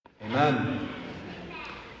Amen.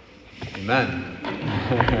 Amen.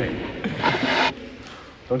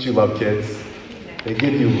 Don't you love kids? They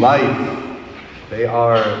give you life. They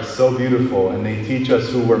are so beautiful, and they teach us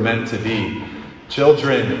who we're meant to be.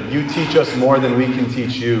 Children, you teach us more than we can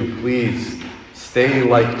teach you. Please, stay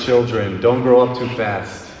like children. Don't grow up too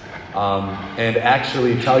fast. And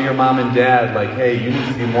actually tell your mom and dad, like, hey, you need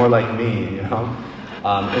to be more like me,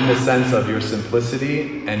 in the sense of your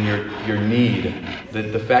simplicity and your need.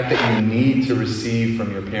 The fact that you need to receive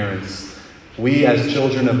from your parents. We, as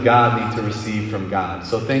children of God, need to receive from God.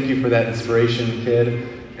 So thank you for that inspiration, kid.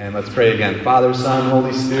 And let's pray again. Father, Son,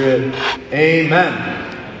 Holy Spirit.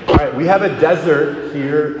 Amen. All right, we have a desert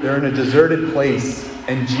here. They're in a deserted place,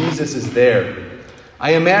 and Jesus is there.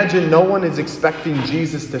 I imagine no one is expecting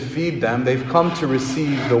Jesus to feed them. They've come to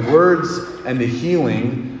receive the words and the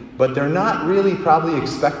healing, but they're not really probably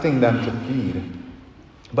expecting them to feed.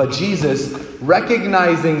 But Jesus,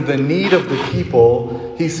 recognizing the need of the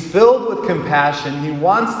people, he's filled with compassion. He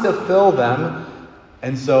wants to fill them,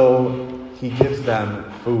 and so he gives them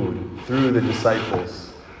food through the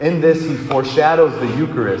disciples. In this, he foreshadows the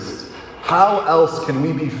Eucharist. How else can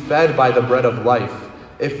we be fed by the bread of life,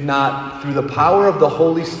 if not through the power of the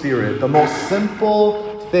Holy Spirit? The most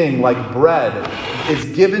simple thing, like bread, is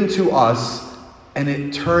given to us, and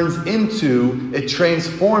it transfigures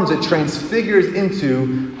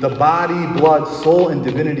into the body, blood, soul, and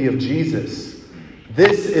divinity of Jesus.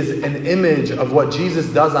 This is an image of what Jesus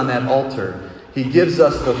does on that altar. He gives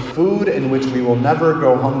us the food in which we will never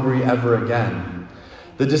go hungry ever again.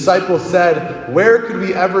 The disciples said, where could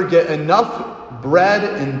we ever get enough bread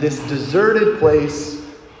in this deserted place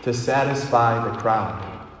to satisfy the crowd?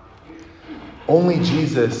 Only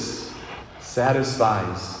Jesus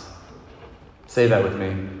satisfies. Say that with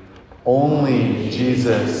me. Only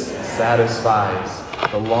Jesus satisfies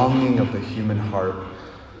the longing of the human heart.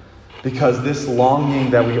 Because this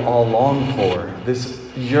longing that we all long for, this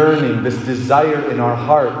yearning, this desire in our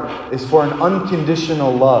heart, is for an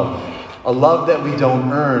unconditional love. A love that we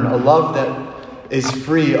don't earn. A love that is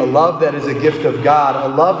free. A love that is a gift of God.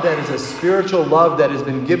 A love that is a spiritual love that has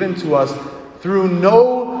been given to us through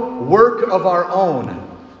no work of our own.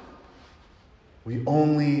 We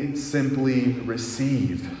only simply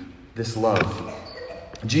receive this love.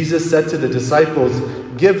 Jesus said to the disciples,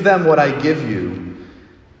 give them what I give you.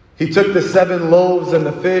 He took the 7 loaves and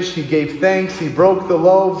the fish, he gave thanks, he broke the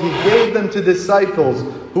loaves, he gave them to disciples,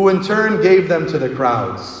 who in turn gave them to the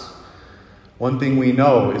crowds. One thing we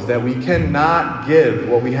know is that we cannot give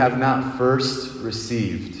what we have not first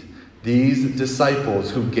received. These disciples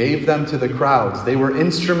who gave them to the crowds, they were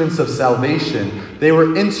instruments of salvation. They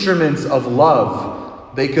were instruments of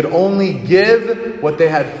love. They could only give what they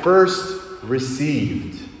had first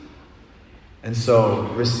received. And so,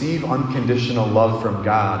 receive unconditional love from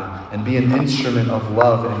God and be an instrument of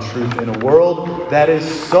love and truth in a world that is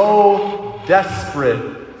so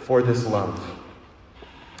desperate for this love.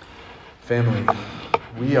 Family,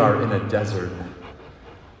 we are in a desert.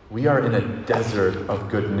 We are in a desert of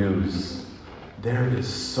good news. There is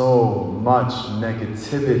so much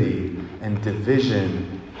negativity and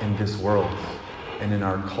division in this world and in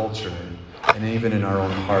our culture and even in our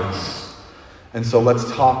own hearts. And so let's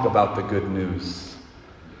talk about the good news.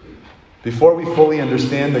 Before we fully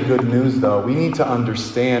understand the good news, though, we need to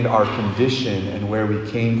understand our condition and where we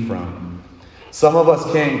came from. Some of us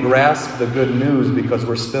can't grasp the good news because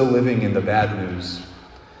we're still living in the bad news.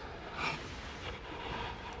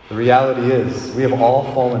 The reality is, we have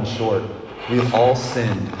all fallen short. We have all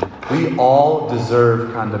sinned. We all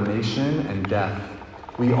deserve condemnation and death.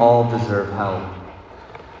 We all deserve hell.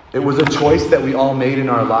 It was a choice that we all made in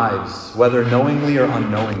our lives, whether knowingly or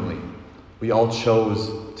unknowingly. We all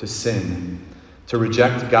chose to sin, to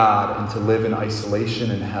reject God, and to live in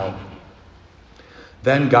isolation and hell.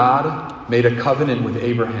 Then God made a covenant with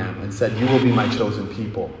Abraham and said, you will be my chosen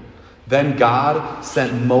people. Then God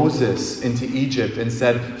sent Moses into Egypt and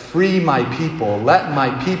said, free my people, let my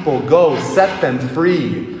people go, set them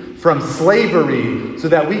free from slavery so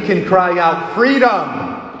that we can cry out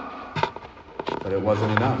freedom. But it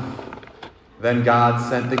wasn't enough. Then God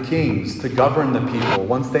sent the kings to govern the people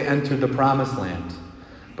once they entered the promised land.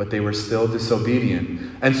 But they were still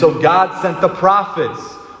disobedient. And so God sent the prophets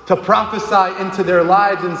to prophesy into their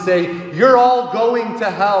lives and say, you're all going to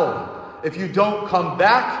hell if you don't come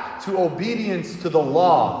back to obedience to the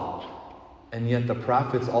law. And yet the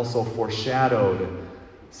prophets also foreshadowed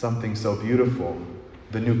something so beautiful,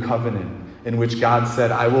 the new covenant, in which God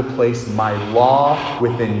said, I will place my law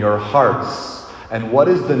within your hearts. And what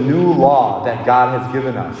is the new law that God has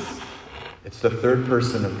given us? It's the third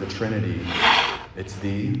person of the Trinity. It's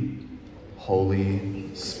the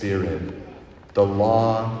Holy Spirit, the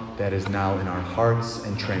law that is now in our hearts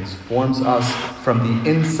and transforms us from the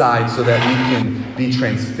inside so that we can be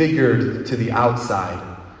transfigured to the outside.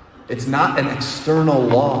 It's not an external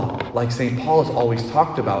law like St. Paul has always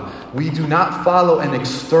talked about. We do not follow an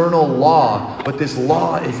external law, but this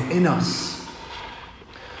law is in us.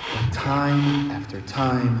 But time after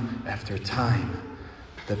time after time,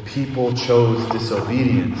 the people chose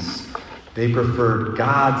disobedience. They preferred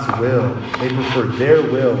God's will. They preferred their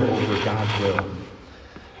will over God's will.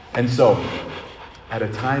 And so, at a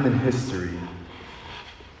time in history, you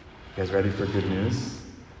guys ready for good news?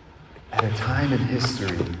 At a time in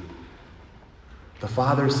history, the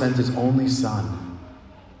Father sent His only Son.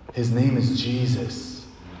 His name is Jesus.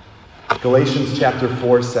 Galatians chapter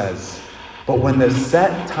 4 says, "But when the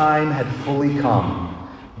set time had fully come,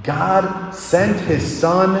 God sent His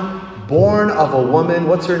Son, born of a woman."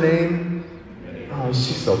 What's her name? Oh,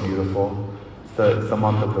 she's so beautiful. It's the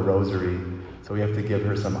month of the Rosary, so we have to give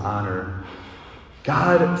her some honor.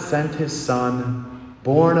 God sent His Son,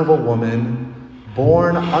 born of a woman,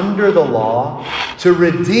 born under the law, to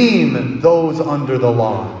redeem those under the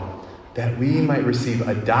law, that we might receive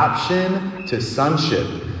adoption to sonship.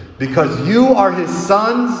 Because you are His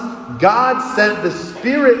sons, God sent the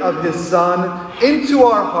Spirit of His Son into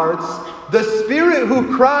our hearts, the Spirit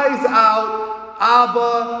who cries out,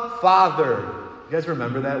 "Abba, Father." You guys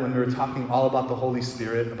remember that when we were talking all about the Holy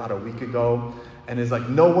Spirit about a week ago? And it's like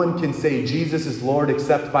no one can say Jesus is Lord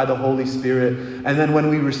except by the Holy Spirit. And then when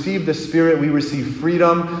we receive the Spirit, we receive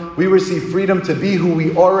freedom. We receive freedom to be who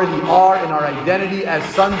we already are in our identity as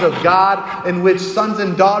sons of God, in which sons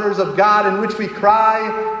and daughters of God, in which we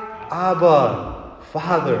cry, "Abba,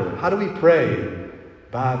 Father." How do we pray?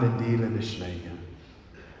 Ba bendile b'shmeya.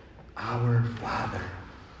 Our Father.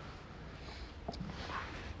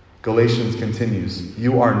 Galatians continues,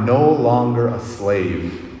 "You are no longer a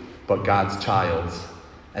slave, but God's child.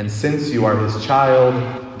 And since you are His child,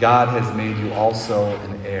 God has made you also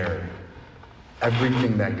an heir."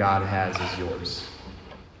 Everything that God has is yours.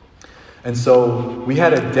 And so we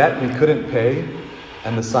had a debt we couldn't pay,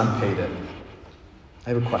 and the Son paid it. I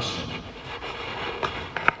have a question.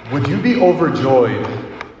 Would you be overjoyed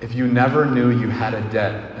if you never knew you had a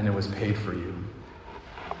debt and it was paid for you?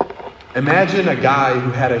 Imagine a guy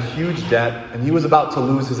who had a huge debt and he was about to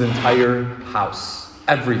lose his entire house.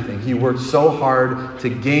 Everything. He worked so hard to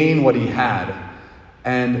gain what he had.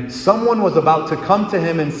 And someone was about to come to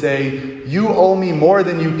him and say, "You owe me more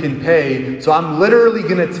than you can pay, so I'm literally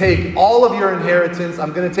going to take all of your inheritance.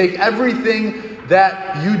 I'm going to take everything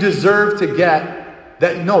that you deserve to get,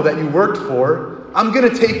 that you worked for. I'm going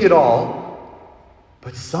to take it all."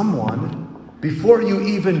 But someone, before you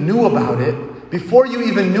even knew about it, before you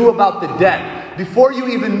even knew about the debt, before you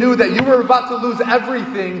even knew that you were about to lose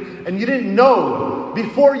everything and you didn't know,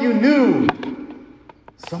 before you knew,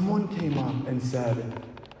 someone came up and said,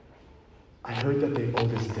 "I heard that they owe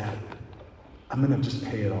this debt. I'm going to just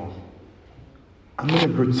pay it all. I'm going to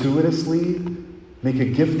gratuitously make a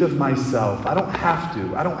gift of myself. I don't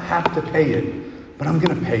have to pay it, but I'm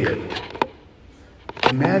going to pay it."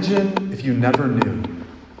 Imagine if you never knew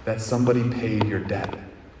that somebody paid your debt.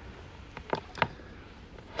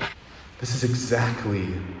 This is exactly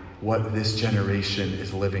what this generation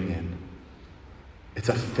is living in. It's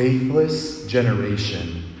a faithless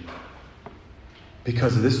generation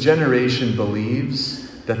because this generation believes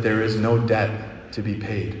that there is no debt to be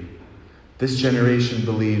paid. This generation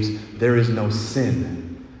believes there is no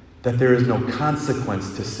sin, that there is no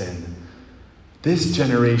consequence to sin. This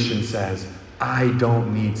generation says, "I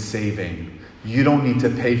don't need saving. You don't need to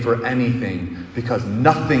pay for anything because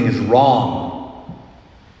nothing is wrong."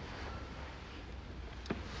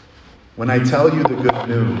 When I tell you the good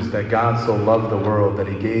news that God so loved the world that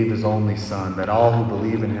He gave His only Son, that all who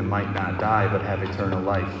believe in Him might not die but have eternal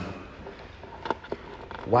life,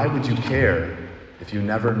 why would you care if you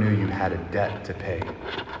never knew you had a debt to pay?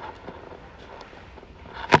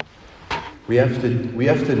 We have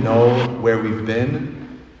to know where we've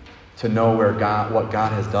been to know what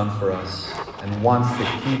God has done for us and wants to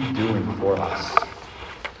keep doing for us.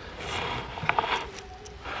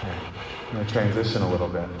 I'm going to transition a little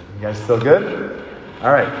bit. You guys still good?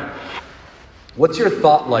 All right. What's your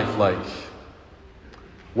thought life like?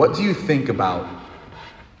 What do you think about?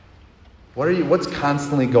 What's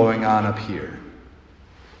constantly going on up here?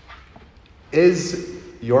 Is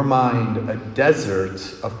your mind a desert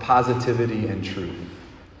of positivity and truth?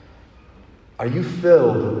 Are you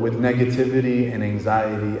filled with negativity and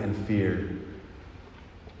anxiety and fear?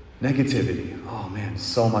 Negativity. Oh man,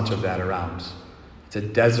 so much of that around. It's a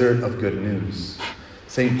desert of good news.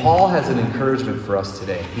 St. Paul has an encouragement for us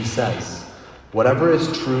today. He says, Whatever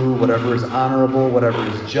is true, whatever is honorable, whatever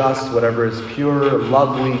is just, whatever is pure,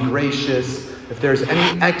 lovely, gracious, if there's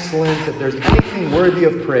any excellence, if there's anything worthy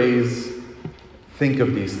of praise, think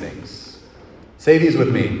of these things. Say these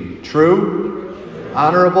with me. True,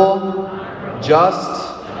 honorable,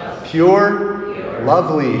 just, pure,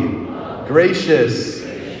 lovely, gracious,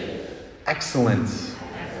 excellent,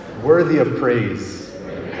 worthy of praise.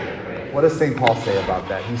 What does St. Paul say about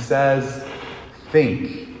that? He says,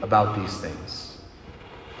 think about these things.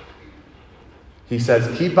 He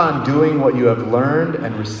says, keep on doing what you have learned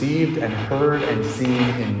and received and heard and seen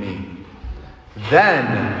in me.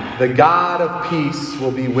 Then the God of peace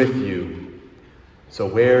will be with you. So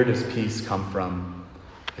where does peace come from?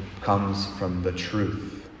 It comes from the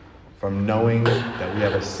truth, from knowing that we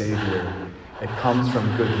have a Savior. It comes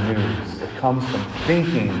from good news. It comes from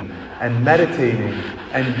thinking and meditating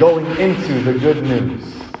and going into the good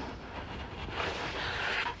news.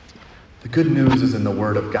 The good news is in the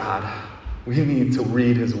Word of God. We need to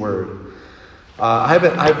read His Word.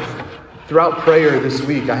 Throughout prayer this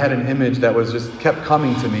week, I had an image that was just kept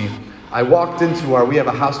coming to me. I walked into we have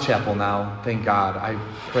a house chapel now, thank God. I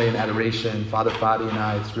pray in adoration, Father Fadi and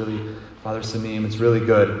I, Father Samim, it's really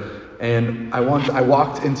good. And I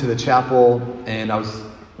walked into the chapel, and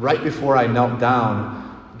right before I knelt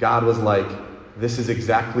down, God was like, this is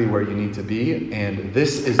exactly where you need to be, and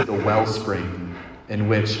this is the wellspring in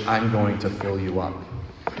which I'm going to fill you up.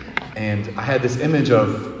 And I had this image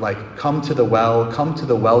of come to the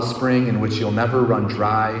wellspring in which you'll never run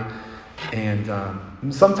dry.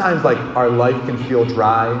 And sometimes our life can feel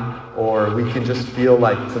dry, or we can just feel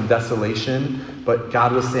some desolation. But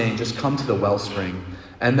God was saying, just come to the wellspring.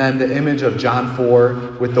 And then the image of John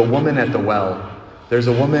 4 with the woman at the well. There's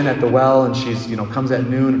a woman at the well, and she's comes at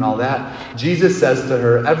noon and all that. Jesus says to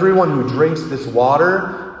her, everyone who drinks this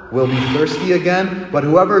water will be thirsty again, but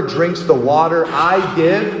whoever drinks the water I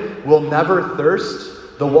give will never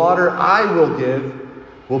thirst. The water I will give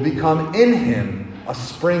will become in him a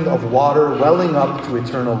spring of water welling up to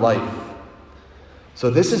eternal life.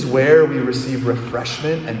 So this is where we receive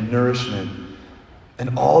refreshment and nourishment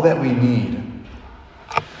and all that we need.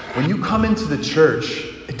 When you come into the church,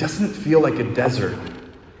 it doesn't feel like a desert.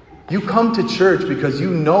 You come to church because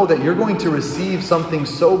you know that you're going to receive something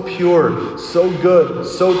so pure, so good,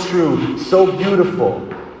 so true, so beautiful.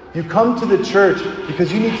 You come to the church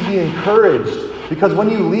because you need to be encouraged. Because when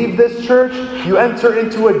you leave this church, you enter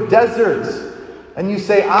into a desert. And you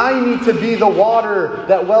say, I need to be the water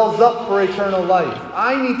that wells up for eternal life.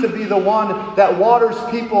 I need to be the one that waters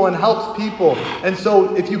people and helps people. And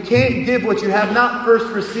so if you can't give what you have not first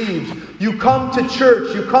received, you come to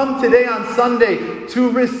church, you come today on Sunday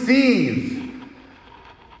to receive.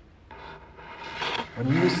 When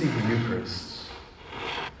we receive the Eucharist,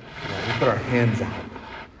 we put our hands out.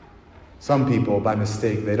 Some people, by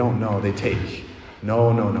mistake, they don't know, they take.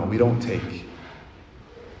 No, we don't take.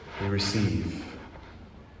 We receive.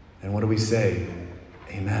 And what do we say?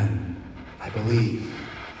 Amen. I believe.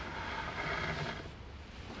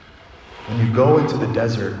 When you go into the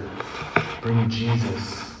desert, bring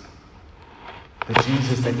Jesus. The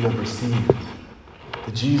Jesus that you have received.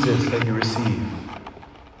 The Jesus that you receive.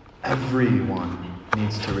 Everyone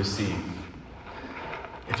needs to receive.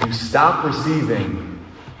 If you stop receiving,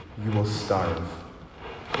 you will starve.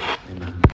 Amen.